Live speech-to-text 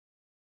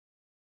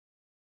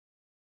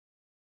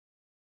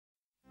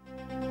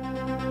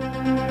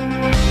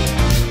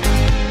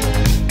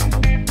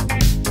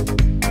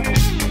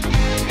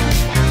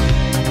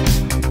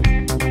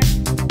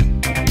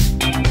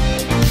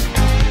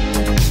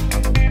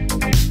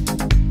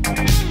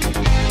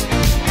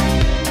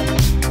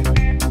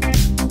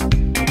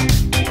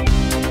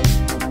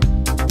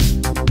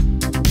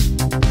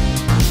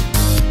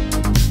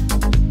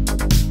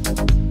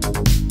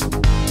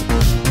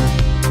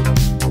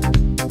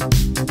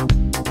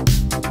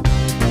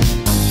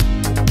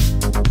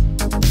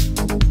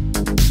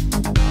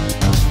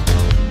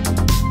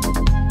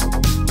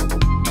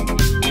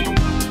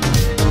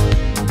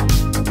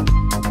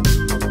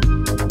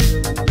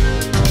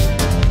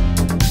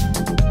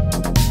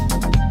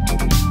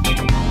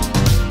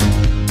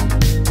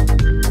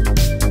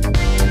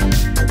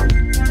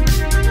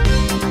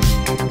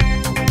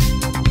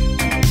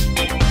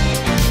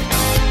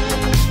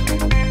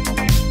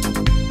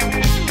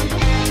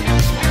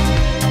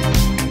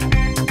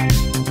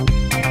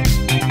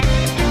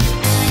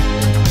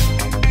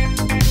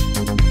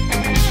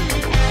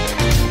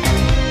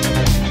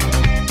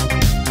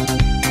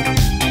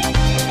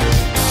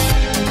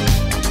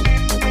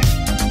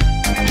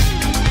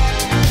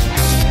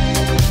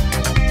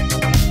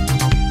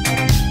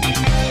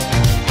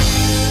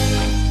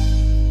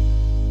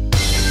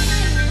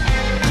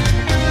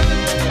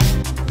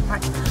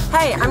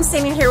I'm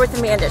standing here with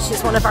Amanda.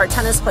 She's one of our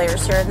tennis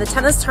players here, and the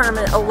tennis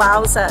tournament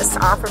allows us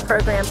to offer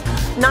programs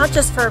not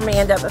just for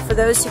Amanda, but for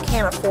those who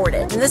can't afford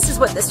it. And this is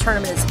what this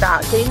tournament is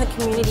about, getting the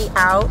community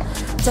out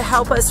to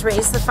help us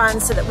raise the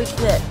funds so that we can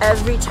get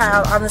every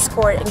child on this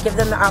court and give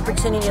them the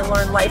opportunity to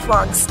learn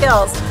lifelong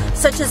skills,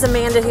 such as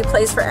Amanda, who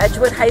plays for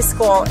Edgewood High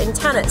School in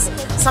tennis,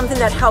 something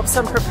that helps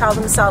them propel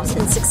themselves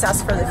in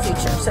success for the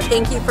future. So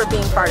thank you for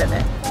being part of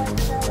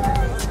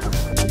it.